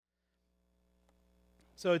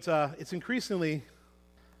So it's increasingly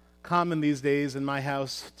common these days in my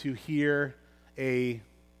house to hear a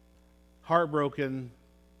heartbroken,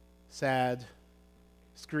 sad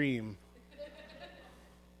scream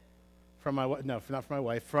from my wife. No, not from my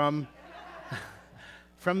wife. From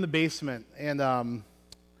the basement, and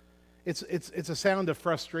it's a sound of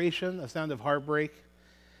frustration, a sound of heartbreak,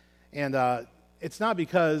 and it's not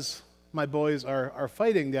because my boys are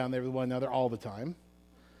fighting down there with one another all the time.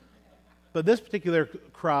 But this particular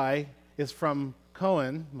cry is from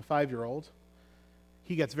Cohen, my 5-year-old.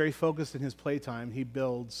 He gets very focused in his playtime. He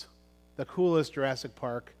builds the coolest Jurassic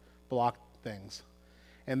Park block things.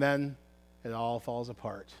 And then it all falls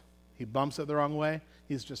apart. He bumps it the wrong way.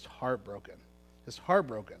 He's just heartbroken. Just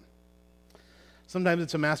heartbroken. Sometimes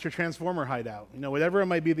it's a Master Transformer hideout. Whatever it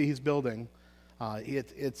might be that he's building,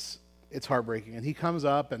 it's heartbreaking. And he comes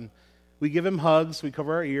up and we give him hugs. We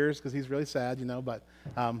cover our ears because he's really sad, but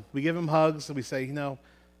we give him hugs and we say,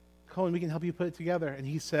 Cohen, we can help you put it together. And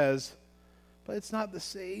he says, but it's not the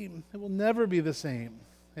same. It will never be the same.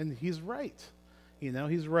 And he's right.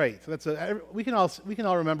 He's right. We can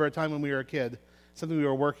all remember a time when we were a kid, something we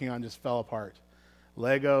were working on just fell apart.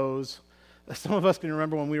 Legos. Some of us can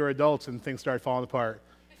remember when we were adults and things started falling apart.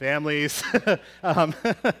 Families.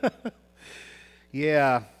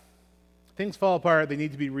 Yeah. Things fall apart, they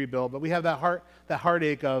need to be rebuilt, but we have that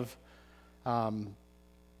heartache of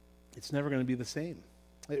it's never going to be the same.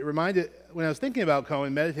 It reminded, when I was thinking about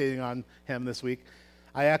Cohen, meditating on him this week,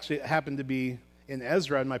 I actually happened to be in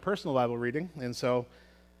Ezra in my personal Bible reading, and so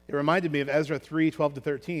it reminded me of Ezra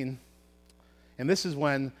 3:12-13, and this is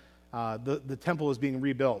when the temple was being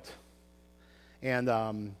rebuilt,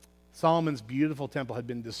 and Solomon's beautiful temple had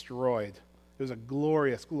been destroyed. It was a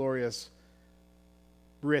glorious, glorious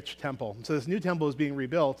rich temple. So this new temple was being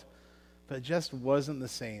rebuilt, but it just wasn't the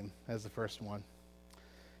same as the first one.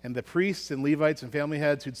 And the priests and Levites and family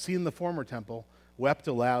heads who'd seen the former temple wept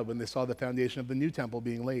aloud when they saw the foundation of the new temple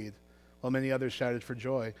being laid, while many others shouted for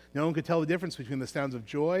joy. No one could tell the difference between the sounds of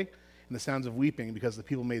joy and the sounds of weeping because the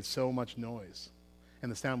people made so much noise,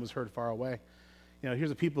 and the sound was heard far away. Here's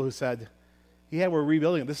the people who said, yeah, we're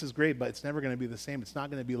rebuilding it. This is great, but it's never going to be the same. It's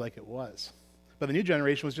not going to be like it was. But the new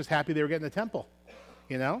generation was just happy they were getting a temple.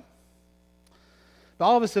 But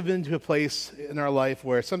all of us have been to a place in our life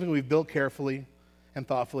where something we've built carefully and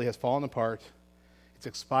thoughtfully has fallen apart. It's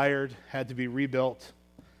expired, had to be rebuilt.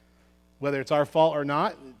 Whether it's our fault or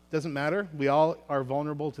not, it doesn't matter. We all are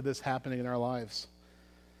vulnerable to this happening in our lives.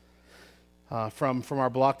 From our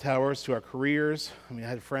block towers to our careers. I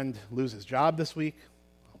had a friend lose his job this week.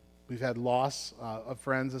 We've had loss of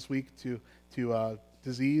friends this week to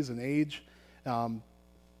disease and age.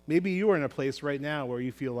 Maybe you are in a place right now where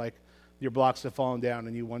you feel like your blocks have fallen down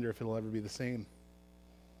and you wonder if it'll ever be the same.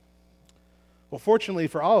 Well, fortunately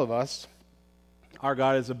for all of us, our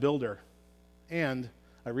God is a builder and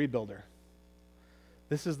a rebuilder.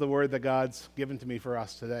 This is the word that God's given to me for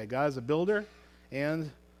us today. God is a builder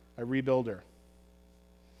and a rebuilder.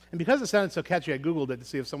 And because it sounded so catchy, I Googled it to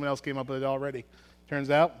see if someone else came up with it already. Turns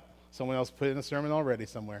out, someone else put it in a sermon already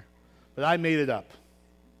somewhere. But I made it up.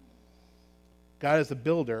 God is a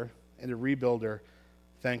builder and a rebuilder.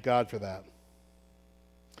 Thank God for that.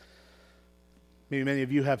 Maybe many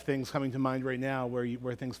of you have things coming to mind right now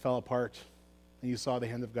where things fell apart and you saw the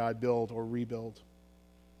hand of God build or rebuild.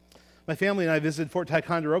 My family and I visited Fort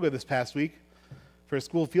Ticonderoga this past week for a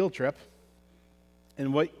school field trip.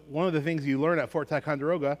 And one of the things you learn at Fort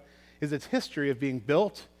Ticonderoga is its history of being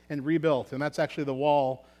built and rebuilt. And that's actually the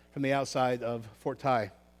wall from the outside of Fort Ti.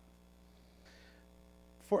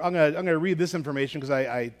 I'm going to read this information because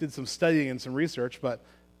I did some studying and some research, but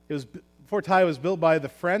Fort Ti was built by the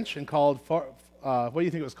French and called, what do you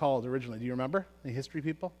think it was called originally? Do you remember? Any history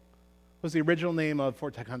people? What was the original name of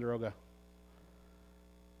Fort Ticonderoga?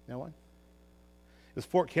 No one? It was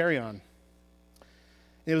Fort Carillon.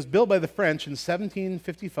 It was built by the French in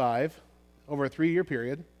 1755, over a 3-year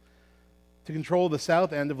period, to control the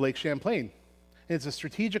south end of Lake Champlain. And it's a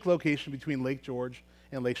strategic location between Lake George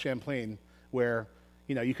and Lake Champlain where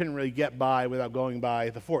you couldn't really get by without going by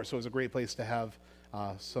the fort, so it was a great place to have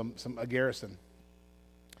a garrison.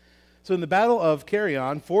 So in the Battle of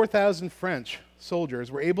Carillon, 4,000 French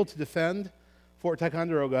soldiers were able to defend Fort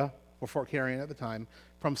Ticonderoga, or Fort Carillon at the time,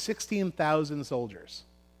 from 16,000 soldiers,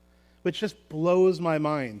 which just blows my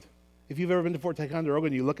mind. If you've ever been to Fort Ticonderoga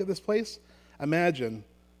and you look at this place, imagine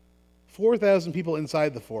 4,000 people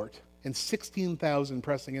inside the fort and 16,000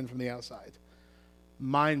 pressing in from the outside.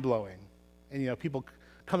 Mind-blowing. And people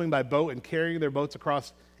coming by boat and carrying their boats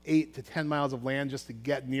across 8 to 10 miles of land just to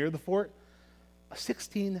get near the fort.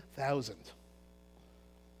 16,000.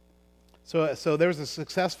 So there was a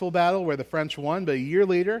successful battle where the French won, but a year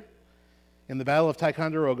later, in the Battle of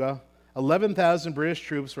Ticonderoga, 11,000 British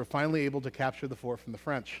troops were finally able to capture the fort from the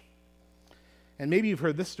French. And maybe you've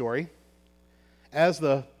heard this story. As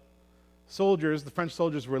the French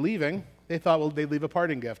soldiers were leaving, they thought, well, they'd leave a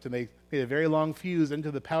parting gift, and they made a very long fuse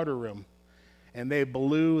into the powder room, and they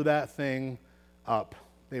blew that thing up.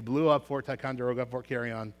 They blew up Fort Ticonderoga, Fort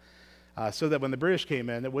Carillon, so that when the British came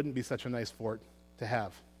in, it wouldn't be such a nice fort to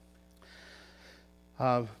have.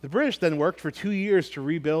 The British then worked for 2 years to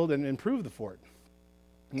rebuild and improve the fort.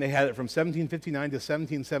 And they had it from 1759 to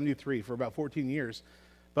 1773 for about 14 years.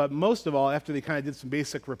 But most of all, after they kind of did some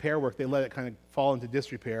basic repair work, they let it kind of fall into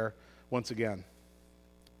disrepair once again.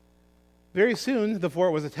 Very soon, the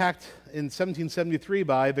fort was attacked in 1773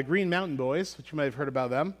 by the Green Mountain Boys, which you might have heard about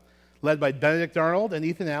them, led by Benedict Arnold and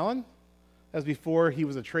Ethan Allen. That was before he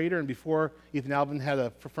was a trader and before Ethan Allen had a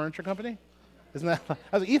furniture company. Isn't that? I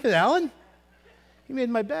was like, Ethan Allen? He made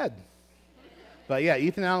my bed. But yeah,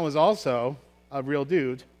 Ethan Allen was also a real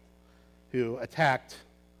dude who attacked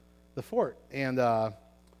the fort. And the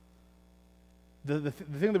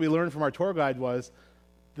thing that we learned from our tour guide was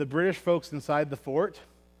the British folks inside the fort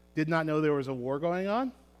did not know there was a war going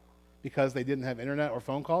on because they didn't have internet or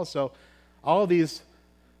phone calls. So all of these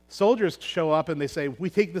soldiers show up and they say, we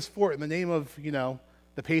take this fort in the name of,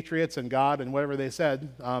 the Patriots and God and whatever they said.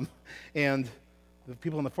 And the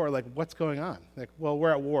people in the fort are like, what's going on? Like, well,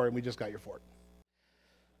 we're at war and we just got your fort.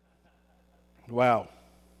 Wow.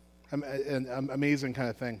 An amazing kind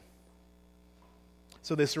of thing.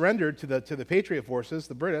 So they surrendered to the Patriot forces,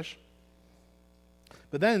 the British.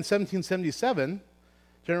 But then in 1777,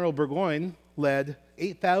 General Burgoyne led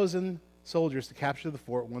 8,000 soldiers to capture the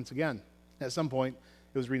fort once again. At some point,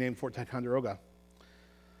 it was renamed Fort Ticonderoga.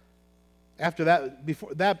 After that,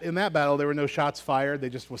 in that battle, there were no shots fired. They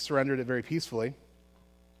just surrendered it very peacefully.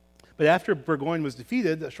 But after Burgoyne was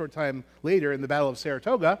defeated, a short time later in the Battle of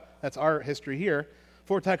Saratoga, that's our history here,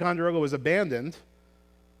 Fort Ticonderoga was abandoned.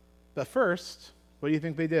 But first, what do you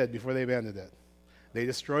think they did before they abandoned it? They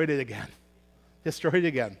destroyed it again. Destroyed it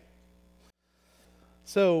again.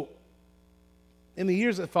 So, in the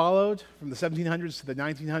years that followed, from the 1700s to the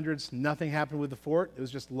 1900s, nothing happened with the fort. It was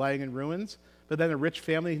just lying in ruins. But then a rich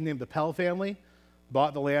family named the Pell family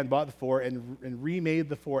bought the land, bought the fort, and remade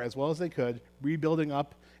the fort as well as they could, rebuilding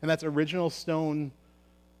up. And that's original stone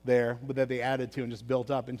there that they added to and just built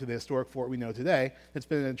up into the historic fort we know today. It's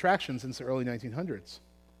been an attraction since the early 1900s.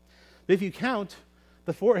 But if you count,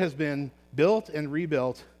 the fort has been built and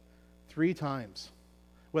rebuilt 3 times,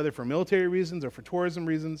 whether for military reasons or for tourism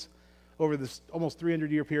reasons, over this almost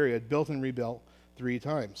 300-year period, built and rebuilt 3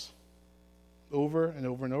 times, over and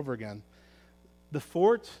over and over again. The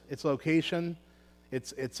fort, its location,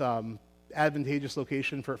 its advantageous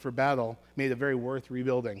location for battle, made it very worth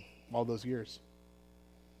rebuilding all those years.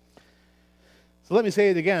 So let me say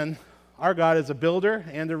it again. Our God is a builder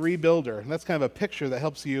and a rebuilder. And that's kind of a picture that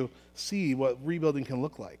helps you see what rebuilding can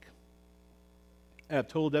look like. At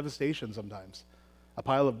total devastation sometimes. A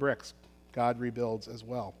pile of bricks, God rebuilds as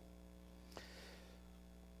well.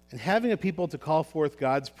 And having a people to call forth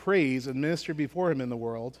God's praise and minister before him in the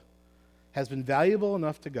world has been valuable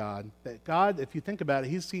enough to God that God, if you think about it,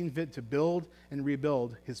 he's seen fit to build and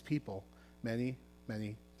rebuild his people many,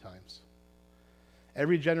 many times.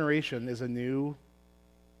 Every generation is a new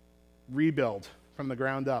rebuild from the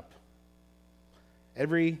ground up.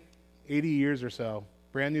 Every 80 years or so,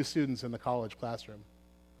 brand new students in the college classroom.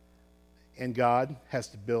 And God has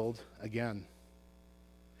to build again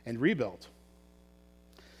and rebuild.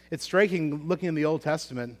 It's striking, looking in the Old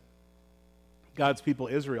Testament, God's people,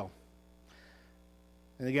 Israel.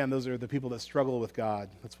 And again, those are the people that struggle with God.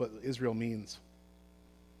 That's what Israel means.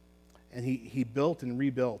 And he built and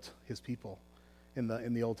rebuilt his people in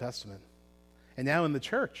the Old Testament. And now in the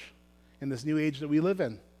church, in this new age that we live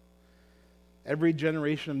in, every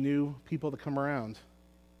generation of new people that come around,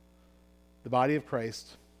 the body of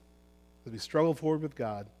Christ, as we struggle forward with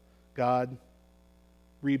God, God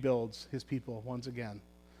rebuilds his people once again.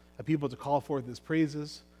 A people to call forth his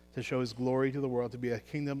praises, to show his glory to the world, to be a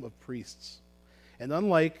kingdom of priests. And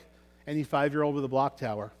unlike any 5-year-old with a block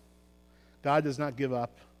tower, God does not give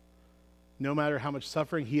up, no matter how much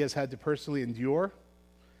suffering he has had to personally endure,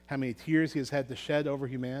 how many tears he has had to shed over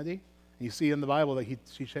humanity. And you see in the Bible that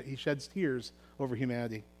he sheds tears over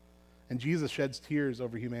humanity. And Jesus sheds tears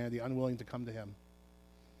over humanity, unwilling to come to him.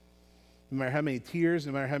 No matter how many tears,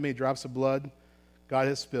 no matter how many drops of blood God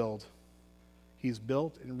has spilled, he's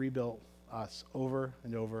built and rebuilt us over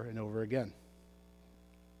and over and over again.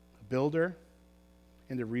 A builder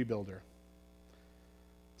and a rebuilder.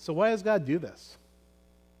 So why does God do this?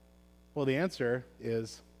 Well, the answer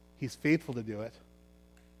is He's faithful to do it.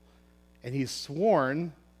 And he's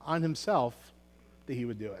sworn on himself that he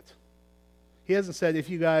would do it. He hasn't said, if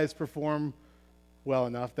you guys perform well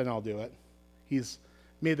enough, then I'll do it. He's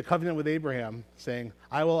made the covenant with Abraham, saying,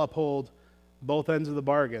 I will uphold both ends of the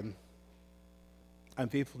bargain. I'm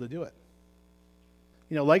faithful to do it.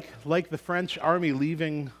 You know, like the French army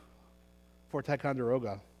leaving Fort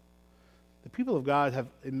Ticonderoga, the people of God have,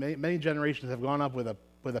 in many generations, have gone up with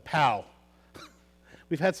a pow.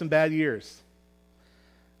 We've had some bad years.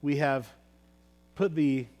 We have put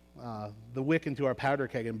the wick into our powder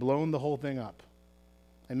keg and blown the whole thing up.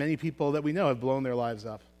 And many people that we know have blown their lives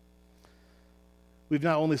up. We've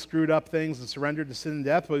not only screwed up things and surrendered to sin and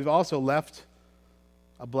death, but we've also left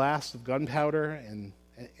a blast of gunpowder and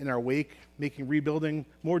in our wake, making rebuilding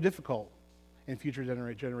more difficult in future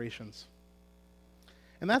generations.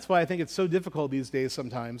 And that's why I think it's so difficult these days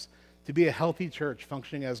sometimes to be a healthy church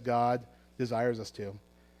functioning as God desires us to.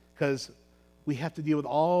 Because we have to deal with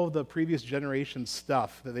all the previous generation's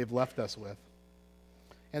stuff that they've left us with.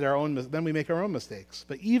 And then we make our own mistakes.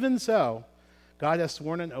 But even so, God has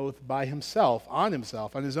sworn an oath by himself, on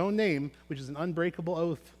his own name, which is an unbreakable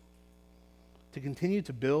oath, to continue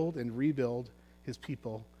to build and rebuild his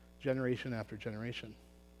people generation after generation.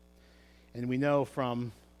 And we know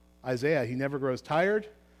from Isaiah, he never grows tired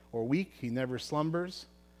or weak. He never slumbers.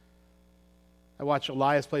 I watched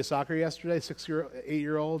Elias play soccer yesterday,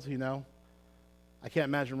 8-year-old, you know. I can't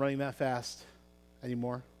imagine running that fast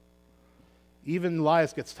anymore. Even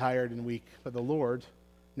Elias gets tired and weak, but the Lord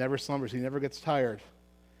never slumbers. He never gets tired.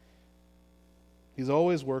 He's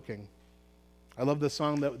always working. I love the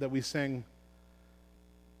song that we sing,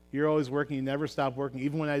 you're always working, you never stop working.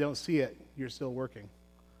 Even when I don't see it, you're still working.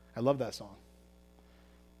 I love that song.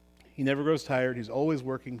 He never grows tired. He's always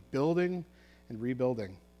working, building and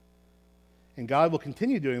rebuilding. And God will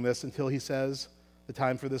continue doing this until he says the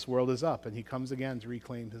time for this world is up and he comes again to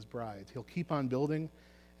reclaim his bride. He'll keep on building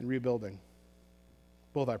and rebuilding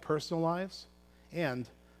both our personal lives and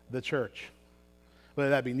the church. Whether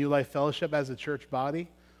that be New Life Fellowship as a church body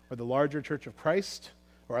or the larger Church of Christ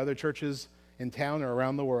or other churches in town or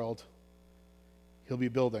around the world, he'll be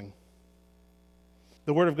building.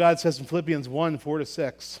 The Word of God says in Philippians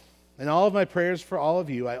 1:4-6, in all of my prayers for all of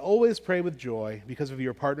you, I always pray with joy because of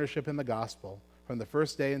your partnership in the gospel from the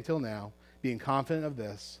first day until now, being confident of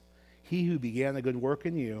this, he who began a good work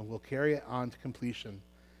in you will carry it on to completion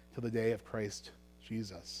till the day of Christ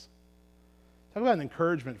Jesus. Talk about an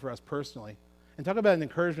encouragement for us personally, and talk about an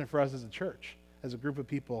encouragement for us as a church, as a group of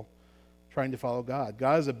people trying to follow God.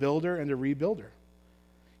 God is a builder and a rebuilder.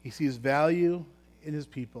 He sees value in his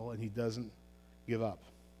people, and he doesn't give up.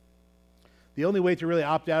 The only way to really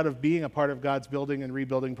opt out of being a part of God's building and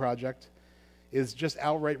rebuilding project is just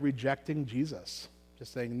outright rejecting Jesus.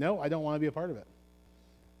 Just saying, no, I don't want to be a part of it.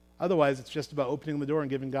 Otherwise, it's just about opening the door and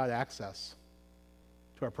giving God access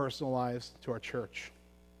to our personal lives, to our church.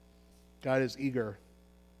 God is eager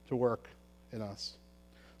to work in us.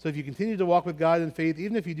 So if you continue to walk with God in faith,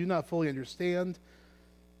 even if you do not fully understand,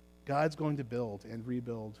 God's going to build and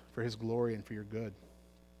rebuild for his glory and for your good.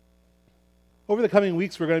 Over the coming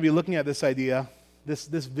weeks, we're going to be looking at this idea, this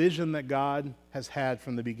vision that God has had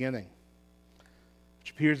from the beginning,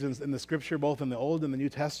 which appears in the Scripture, both in the Old and the New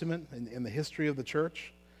Testament, and in the history of the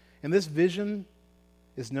church. And this vision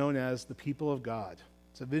is known as the people of God.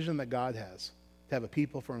 It's a vision that God has, to have a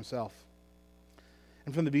people for himself.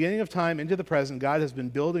 And from the beginning of time into the present, God has been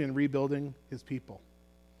building and rebuilding his people.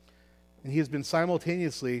 And he has been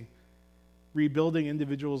simultaneously rebuilding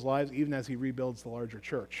individuals' lives even as he rebuilds the larger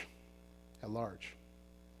church at large.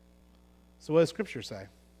 So what does Scripture say?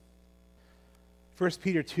 1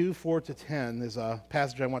 Peter 2:4-10 is a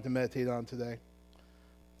passage I want to meditate on today.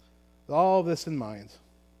 With all this in mind,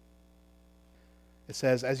 it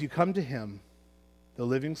says, as you come to him, the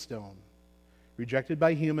living stone, rejected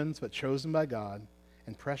by humans but chosen by God,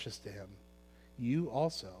 and precious to him, you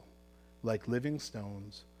also, like living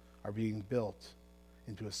stones, are being built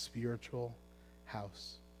into a spiritual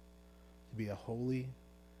house to be a holy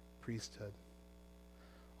priesthood,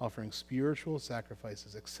 offering spiritual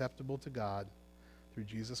sacrifices acceptable to God through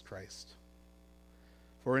Jesus Christ.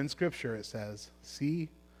 For in Scripture it says, see,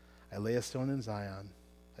 I lay a stone in Zion,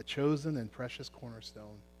 a chosen and precious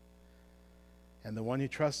cornerstone, and the one who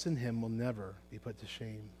trusts in him will never be put to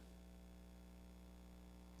shame.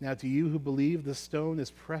 Now to you who believe, the stone is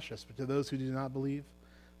precious, but to those who do not believe,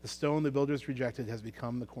 the stone the builders rejected has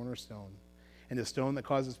become the cornerstone, and a stone that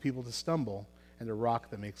causes people to stumble, and a rock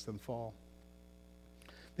that makes them fall.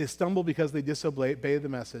 They stumble because they disobey the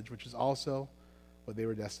message, which is also what they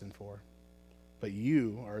were destined for. But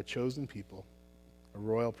you are a chosen people, a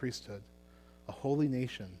royal priesthood, a holy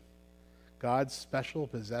nation, God's special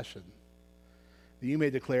possession, that you may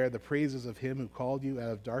declare the praises of him who called you out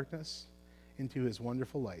of darkness into his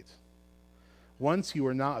wonderful light. Once you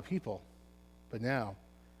were not a people, but now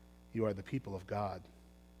you are the people of God.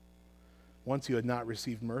 Once you had not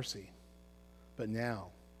received mercy, but now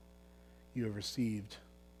you have received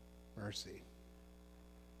mercy.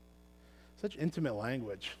 Such intimate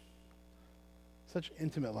language. Such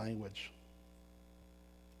intimate language.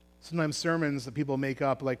 Sometimes sermons that people make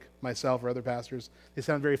up, like myself or other pastors, they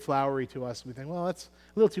sound very flowery to us. We think, well, that's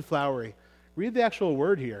a little too flowery. Read the actual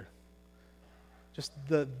word here. Just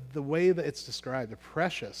the way that it's described, a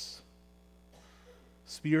precious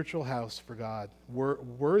spiritual house for God,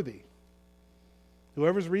 worthy.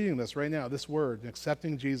 Whoever's reading this right now, this word, and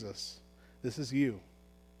accepting Jesus, this is you.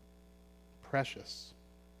 Precious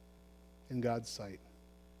in God's sight.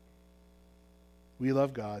 We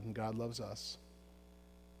love God, and God loves us.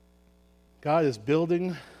 God is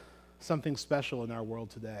building something special in our world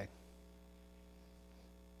today.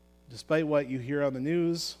 Despite what you hear on the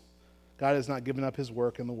news, God has not given up his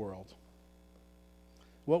work in the world.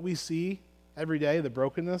 What we see every day, the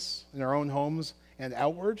brokenness in our own homes and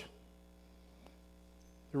outward,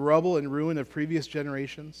 the rubble and ruin of previous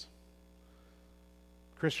generations,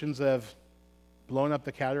 Christians have blown up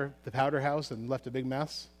the powder house and left a big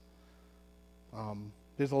mess.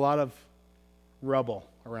 There's a lot of rubble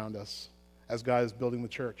around us as God is building the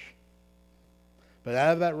church. But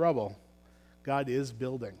out of that rubble, God is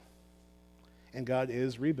building, and God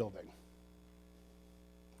is rebuilding.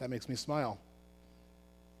 That makes me smile.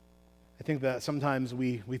 I think that sometimes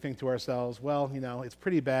we think to ourselves, well, it's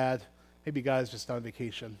pretty bad. Maybe God's just on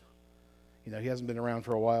vacation. He hasn't been around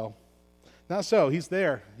for a while. Not so. He's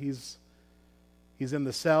there. He's in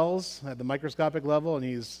the cells at the microscopic level, and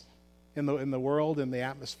he's in the world, in the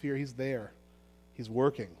atmosphere. He's there. He's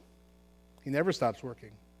working. He never stops working.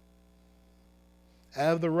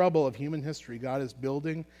 Out of the rubble of human history, God is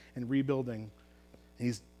building and rebuilding.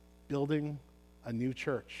 He's building a new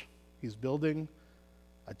church. He's building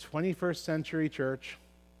a 21st century church,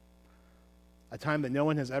 a time that no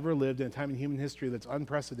one has ever lived in, a time in human history that's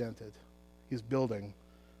unprecedented. He's building,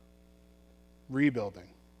 rebuilding.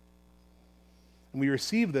 And we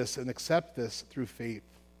receive this and accept this through faith.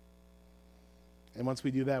 And once we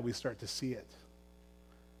do that, we start to see it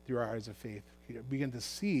through our eyes of faith. We begin to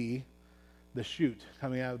see the shoot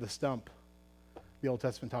coming out of the stump. The Old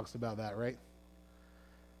Testament talks about that, right?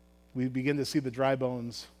 We begin to see the dry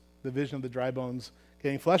bones, the vision of the dry bones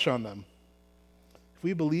getting flesh on them. If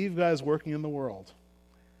we believe God is working in the world,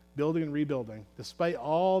 building and rebuilding, despite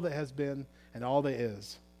all that has been and all that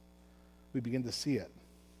is, we begin to see it.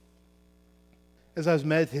 As I was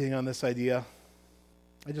meditating on this idea,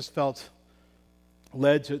 I just felt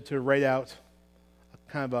led to write out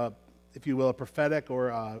kind of a, if you will, a prophetic or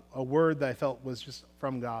a word that I felt was just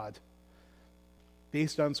from God,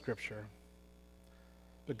 based on Scripture.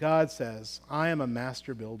 But God says, I am a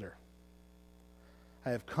master builder. I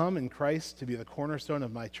have come in Christ to be the cornerstone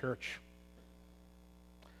of my church.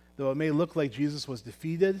 Though it may look like Jesus was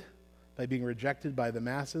defeated by being rejected by the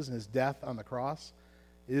masses and his death on the cross,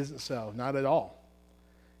 it isn't so, not at all.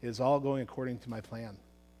 It is all going according to my plan.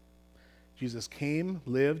 Jesus came,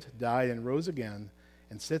 lived, died, and rose again,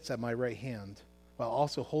 and sits at my right hand, while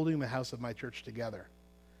also holding the house of my church together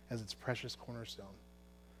as its precious cornerstone.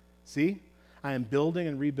 See, I am building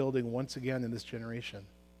and rebuilding once again in this generation.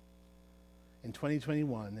 In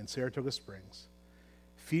 2021 in Saratoga Springs.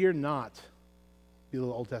 Fear not, be a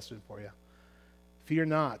little Old Testament for you. Fear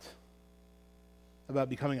not about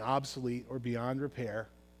becoming obsolete or beyond repair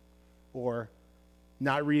or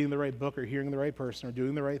not reading the right book or hearing the right person or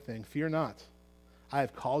doing the right thing. Fear not. I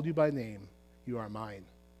have called you by name. You are mine.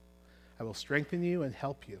 I will strengthen you and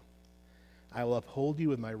help you. I will uphold you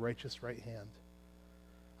with my righteous right hand.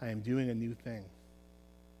 I am doing a new thing.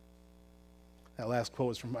 That last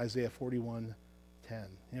quote is from Isaiah 41:10.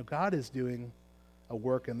 God is doing a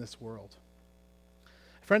work in this world.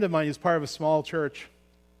 A friend of mine who's part of a small church,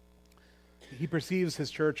 he perceives his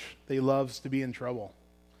church that he loves to be in trouble.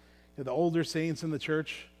 The older saints in the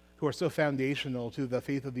church who are so foundational to the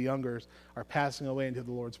faith of the youngers are passing away into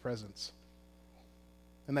the Lord's presence.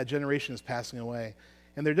 And that generation is passing away.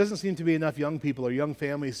 And there doesn't seem to be enough young people or young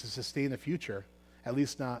families to sustain a future, at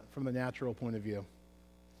least not from the natural point of view.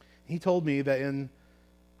 He told me that in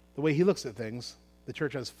the way he looks at things, the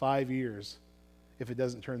church has 5 years if it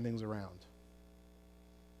doesn't turn things around.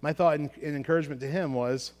 My thought and encouragement to him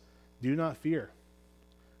was, do not fear.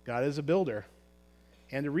 God is a builder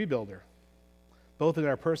and a rebuilder, both in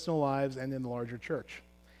our personal lives and in the larger church.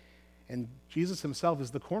 And Jesus himself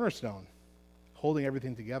is the cornerstone, holding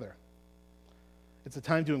everything together. It's a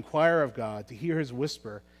time to inquire of God, to hear his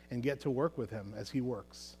whisper, and get to work with him as he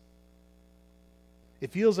works.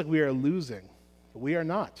 It feels like we are losing, but we are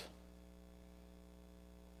not.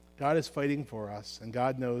 God is fighting for us, and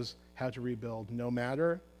God knows how to rebuild, no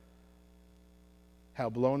matter how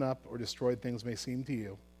blown up or destroyed things may seem to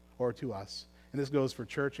you or to us. And this goes for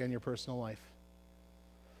church and your personal life.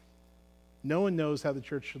 No one knows how the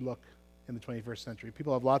church should look in the 21st century.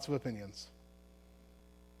 People have lots of opinions.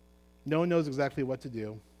 No one knows exactly what to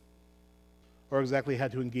do or exactly how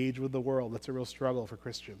to engage with the world. That's a real struggle for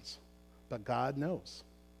Christians. But God knows.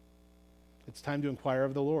 It's time to inquire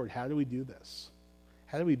of the Lord. How do we do this?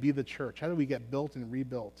 How do we be the church? How do we get built and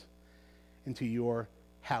rebuilt into your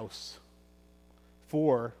house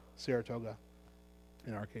for Saratoga,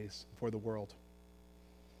 in our case, for the world?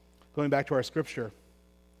 Going back to our scripture,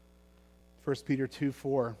 1 Peter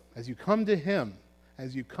 2:4, as you come to him,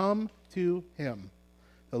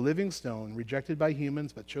 the living stone, rejected by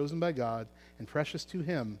humans but chosen by God and precious to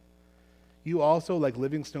him, you also, like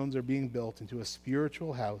living stones, are being built into a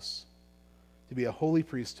spiritual house to be a holy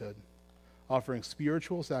priesthood, offering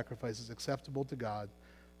spiritual sacrifices acceptable to God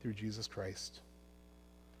through Jesus Christ.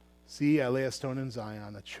 See, I lay a stone in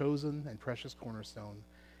Zion, a chosen and precious cornerstone,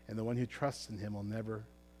 and the one who trusts in him will never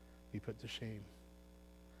be put to shame.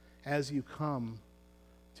 As you come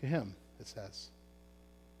to him, it says.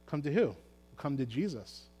 Come to who? Come to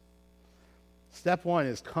Jesus. Step one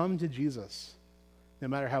is come to Jesus. No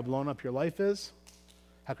matter how blown up your life is,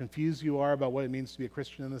 how confused you are about what it means to be a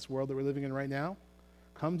Christian in this world that we're living in right now,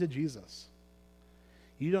 come to Jesus.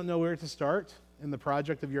 You don't know where to start in the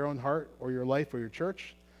project of your own heart or your life or your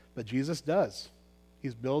church, but Jesus does.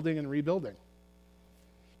 He's building and rebuilding.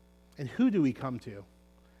 And who do we come to?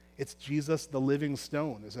 It's Jesus, the living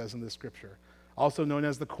stone, it says in this scripture, also known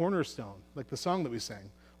as the cornerstone, like the song that we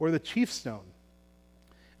sang, or the chief stone.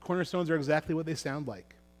 Cornerstones are exactly what they sound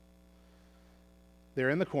like. They're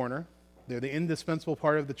in the corner. They're the indispensable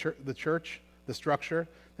part of the church, the structure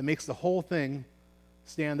that makes the whole thing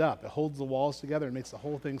stand up. It holds the walls together and makes the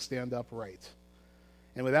whole thing stand up right.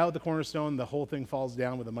 And without the cornerstone, the whole thing falls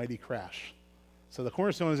down with a mighty crash. So the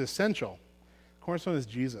cornerstone is essential. The cornerstone is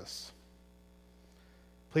Jesus,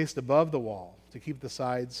 placed above the wall to keep the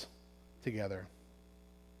sides together.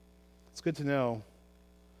 It's good to know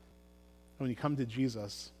when you come to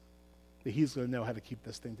Jesus that he's going to know how to keep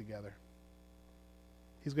this thing together.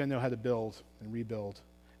 He's going to know how to build and rebuild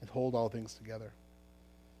and hold all things together.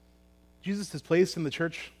 Jesus is placed in the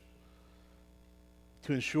church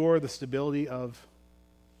to ensure the stability of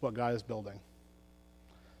what God is building.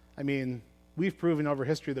 I mean, we've proven over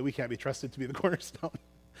history that we can't be trusted to be the cornerstone.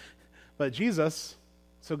 But Jesus,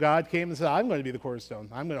 so God came and said, I'm going to be the cornerstone.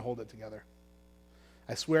 I'm going to hold it together.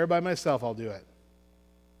 I swear by myself I'll do it.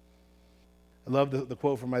 I love the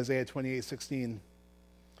quote from Isaiah 28:16,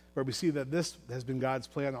 where we see that this has been God's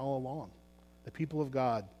plan all along. The people of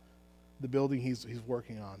God, the building he's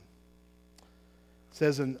working on. It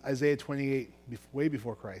says in Isaiah 28, way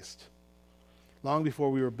before Christ, long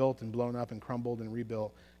before we were built and blown up and crumbled and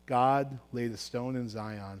rebuilt, God laid a stone in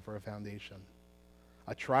Zion for a foundation,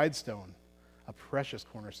 a tried stone, a precious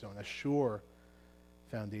cornerstone, a sure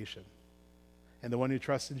foundation. And the one who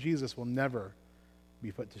trusts in Jesus will never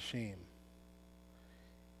be put to shame.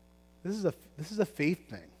 This is a faith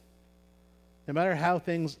thing. No matter how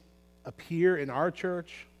things appear in our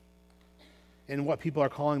church, in what people are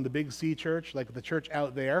calling the Big C church, like the church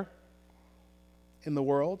out there in the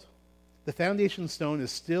world, the foundation stone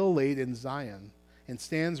is still laid in Zion and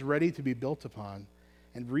stands ready to be built upon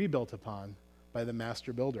and rebuilt upon by the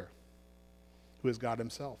master builder, who is God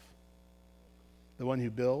himself, the one who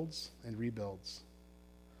builds and rebuilds.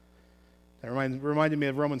 That reminded me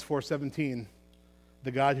of Romans 4:17,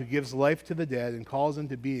 the God who gives life to the dead and calls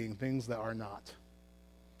into being things that are not,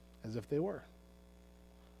 as if they were.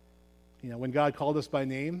 You know, when God called us by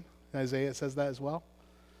name, in Isaiah it says that as well.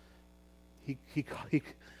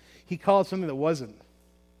 He called something that wasn't.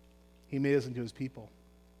 He made us into his people.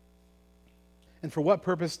 And for what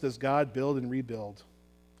purpose does God build and rebuild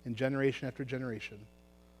in generation after generation?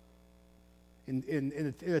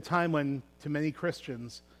 In a time when, to many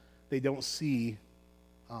Christians, they don't see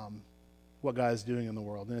what God is doing in the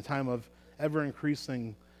world, in a time of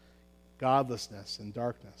ever-increasing godlessness and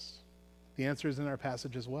darkness. The answer is in our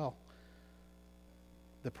passage as well.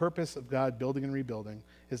 The purpose of God building and rebuilding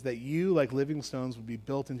is that you, like living stones, would be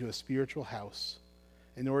built into a spiritual house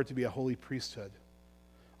in order to be a holy priesthood,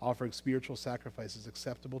 offering spiritual sacrifices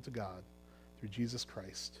acceptable to God through Jesus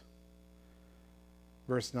Christ.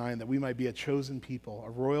 Verse 9, that we might be a chosen people, a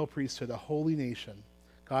royal priesthood, a holy nation,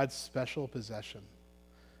 God's special possession,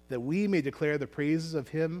 that we may declare the praises of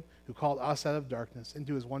him who called us out of darkness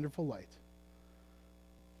into his wonderful light.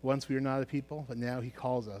 Once we were not a people, but now he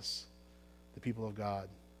calls us the people of God.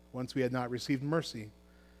 Once we had not received mercy,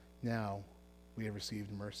 now we have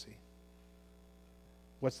received mercy.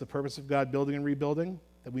 What's the purpose of God building and rebuilding?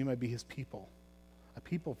 That we might be his people, a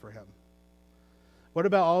people for him. What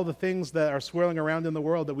about all the things that are swirling around in the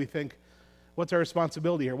world that we think, what's our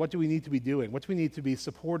responsibility here? What do we need to be doing? What do we need to be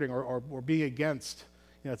supporting or being against?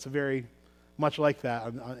 It's a very much like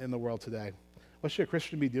that in the world today. What should a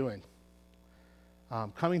Christian be doing?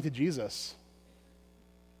 Coming to Jesus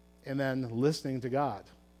and then listening to God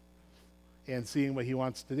and seeing what he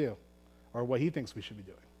wants to do or what he thinks we should be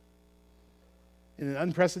doing. In an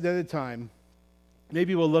unprecedented time,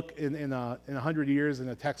 maybe we'll look in 100 years in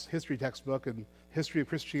a history textbook and history of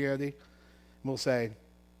Christianity, and we'll say,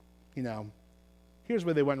 here's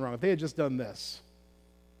where they went wrong. If they had just done this.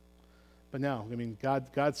 But no,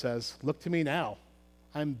 God says, look to me now.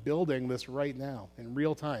 I'm building this right now in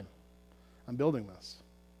real time. I'm building this.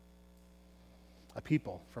 A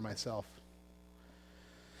people for myself.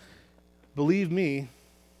 Believe me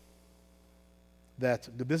that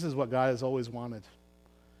this is what God has always wanted.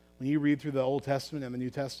 When you read through the Old Testament and the New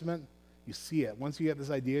Testament, you see it. Once you get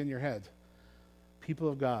this idea in your head, people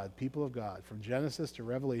of God, from Genesis to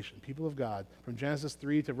Revelation, people of God, from Genesis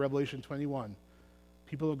 3 to Revelation 21,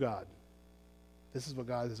 people of God. This is what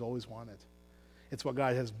God has always wanted. It's what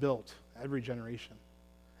God has built every generation.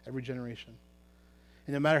 Every generation.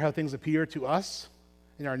 And no matter how things appear to us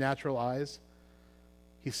in our natural eyes,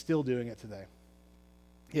 he's still doing it today.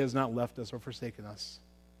 He has not left us or forsaken us.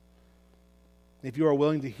 If you are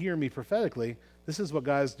willing to hear me prophetically, this is what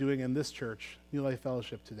God is doing in this church, New Life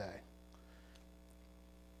Fellowship, today.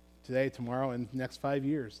 Today, tomorrow, and next 5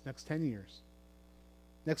 years, next 10 years,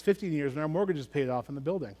 next 15 years when our mortgage is paid off in the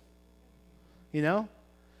building.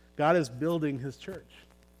 God is building his church.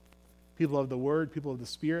 People of the Word, people of the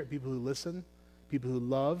Spirit, people who listen, people who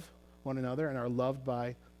love one another and are loved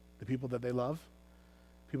by the people that they love,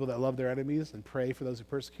 people that love their enemies and pray for those who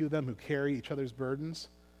persecute them, who carry each other's burdens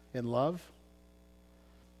in love,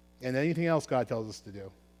 and anything else God tells us to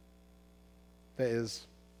do that is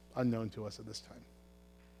unknown to us at this time.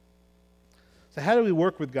 So how do we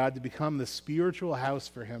work with God to become the spiritual house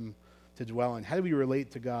for him to dwell in? How do we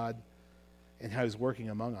relate to God and how he's working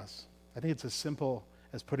among us? I think it's as simple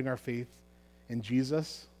as putting our faith in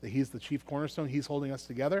Jesus, that he's the chief cornerstone, he's holding us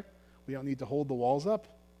together. We don't need to hold the walls up.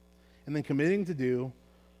 And then committing to do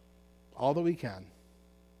all that we can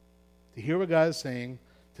to hear what God is saying,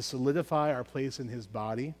 to solidify our place in his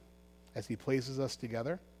body as he places us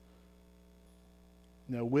together.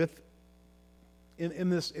 In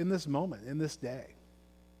this moment, in this day,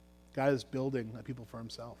 God is building a people for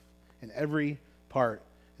himself. And every part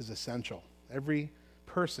is essential. Every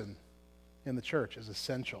person in the church is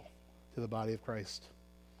essential to the body of Christ.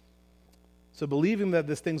 So believing that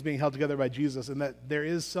this thing's being held together by Jesus and that there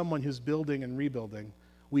is someone who's building and rebuilding,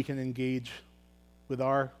 we can engage with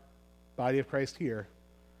our body of Christ here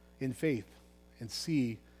in faith and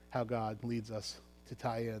see how God leads us to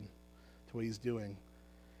tie in to what he's doing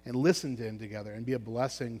and listen to him together and be a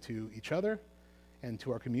blessing to each other and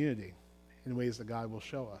to our community in ways that God will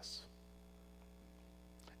show us.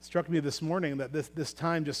 It struck me this morning that this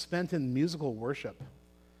time just spent in musical worship,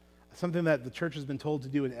 something that the church has been told to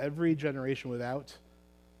do in every generation without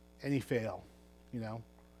any fail,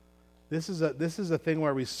 This is a thing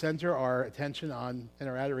where we center our attention on and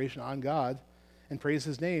our adoration on God and praise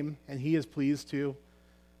his name, and he is pleased to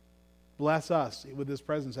bless us with his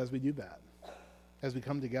presence as we do that, as we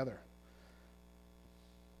come together.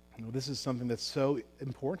 This is something that's so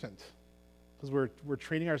important because we're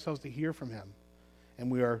training ourselves to hear from him,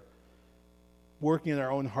 and we are working in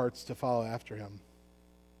our own hearts to follow after him.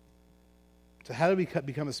 So how do we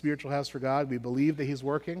become a spiritual house for God? We believe that he's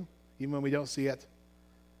working, even when we don't see it.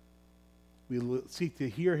 We seek to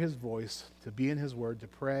hear his voice, to be in his word, to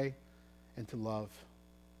pray, and to love.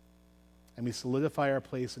 And we solidify our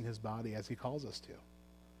place in his body as he calls us to.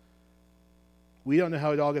 We don't know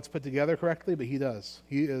how it all gets put together correctly, but he does.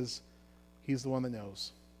 He's the one that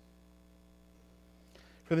knows.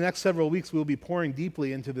 For the next several weeks, we'll be pouring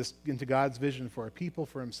deeply into God's vision for a people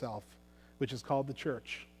for himself, which is called the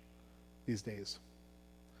church these days.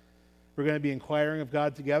 We're going to be inquiring of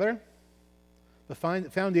God together. But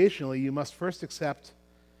foundationally, you must first accept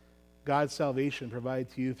God's salvation provided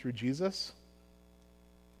to you through Jesus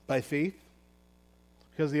by faith,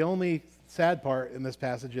 because the only sad part in this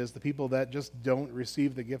passage is the people that just don't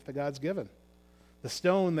receive the gift that God's given. The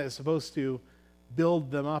stone that is supposed to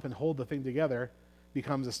build them up and hold the thing together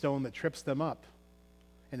becomes a stone that trips them up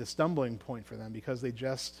and a stumbling point for them because they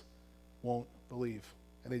just won't believe,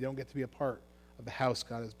 and they don't get to be a part of the house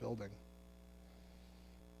God is building.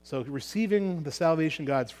 So receiving the salvation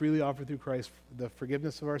God's freely offered through Christ, the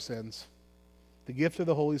forgiveness of our sins, the gift of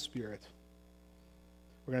the Holy Spirit,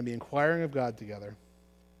 we're going to be inquiring of God together.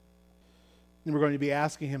 And we're going to be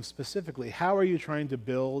asking him specifically, how are you trying to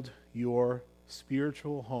build your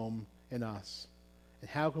spiritual home in us? And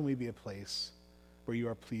how can we be a place where you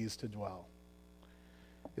are pleased to dwell?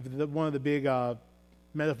 One of the big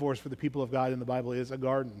metaphors for the people of God in the Bible is a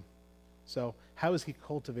garden. So how is he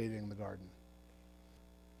cultivating the garden?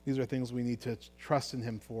 These are things we need to trust in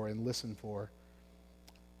him for and listen for.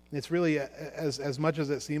 It's really, as much as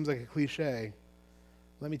it seems like a cliche,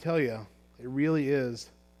 let me tell you, it really is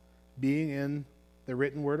being in the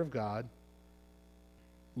written word of God,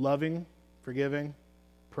 loving, forgiving,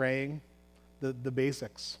 praying, the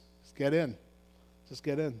basics. Just get in. Just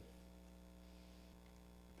get in.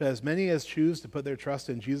 But as many as choose to put their trust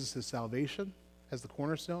in Jesus' salvation as the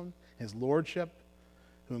cornerstone, his lordship,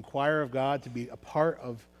 who inquire of God to be a part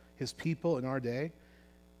of his people in our day,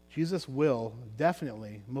 Jesus will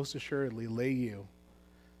definitely, most assuredly, lay you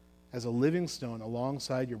as a living stone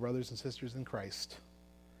alongside your brothers and sisters in Christ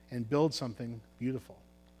and build something beautiful,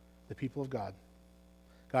 the people of God,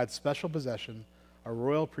 God's special possession, a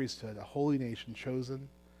royal priesthood, a holy nation chosen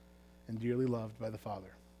and dearly loved by the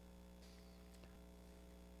Father.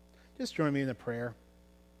 Just join me in a prayer.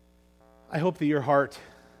 I hope that your heart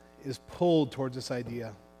is pulled towards this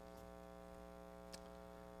idea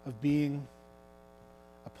of being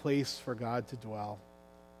a place for God to dwell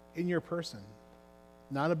in your person.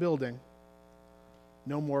 Not a building,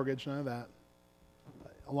 no mortgage, none of that.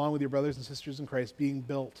 Along with your brothers and sisters in Christ, being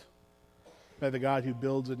built by the God who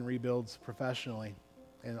builds and rebuilds professionally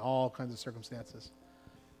in all kinds of circumstances.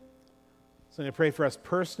 So I'm going to pray for us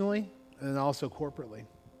personally and then also corporately.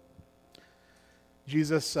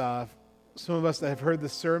 Jesus, some of us that have heard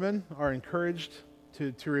this sermon are encouraged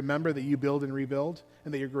to remember that you build and rebuild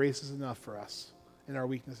and that your grace is enough for us in our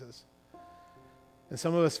weaknesses. And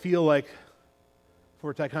some of us feel like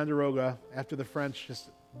for Ticonderoga, after the French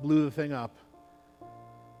just blew the thing up,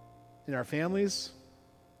 in our families,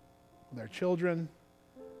 with our children,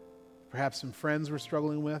 perhaps some friends we're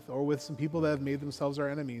struggling with, or with some people that have made themselves our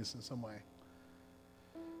enemies in some way.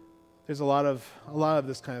 There's a lot of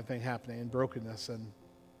this kind of thing happening in brokenness, and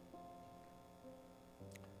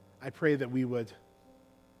I pray that we would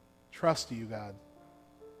trust you, God,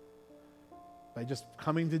 by just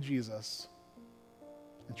coming to Jesus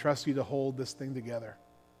and trust you to hold this thing together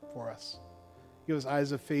for us. Give us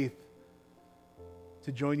eyes of faith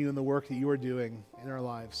to join you in the work that you are doing in our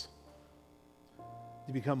lives,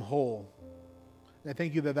 to become whole. And I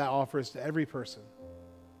thank you that offers to every person.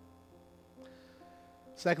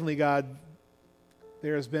 Secondly, God,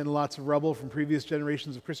 there has been lots of rubble from previous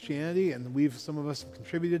generations of Christianity, and some of us have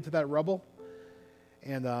contributed to that rubble.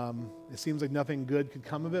 And it seems like nothing good could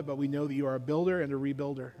come of it, but we know that you are a builder and a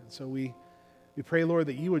rebuilder. And so we pray, Lord,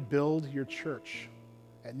 that you would build your church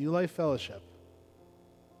at New Life Fellowship,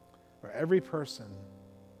 where every person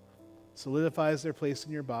solidifies their place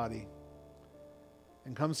in your body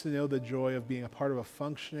and comes to know the joy of being a part of a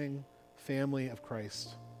functioning family of Christ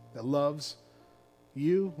that loves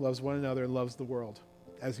you, loves one another, and loves the world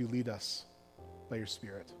as you lead us by your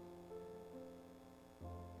Spirit.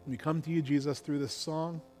 We come to you, Jesus, through this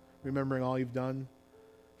song, remembering all you've done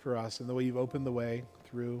for us and the way you've opened the way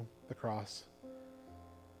through the cross.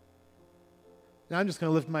 Now I'm just going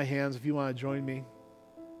to lift my hands. If you want to join me,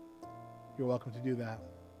 you're welcome to do that.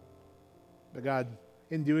 But God,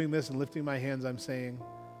 in doing this and lifting my hands, I'm saying,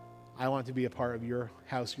 I want to be a part of your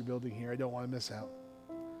house you're building here. I don't want to miss out.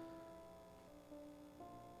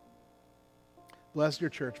 Bless your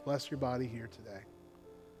church. Bless your body here today.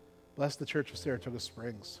 Bless the Church of Saratoga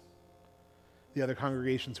Springs, the other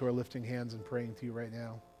congregations who are lifting hands and praying to you right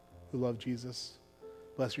now, who love Jesus.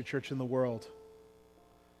 Bless your church in the world.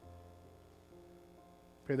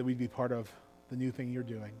 Pray that we'd be part of the new thing you're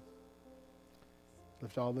doing.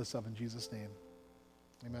 Lift all this up in Jesus' name.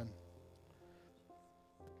 Amen.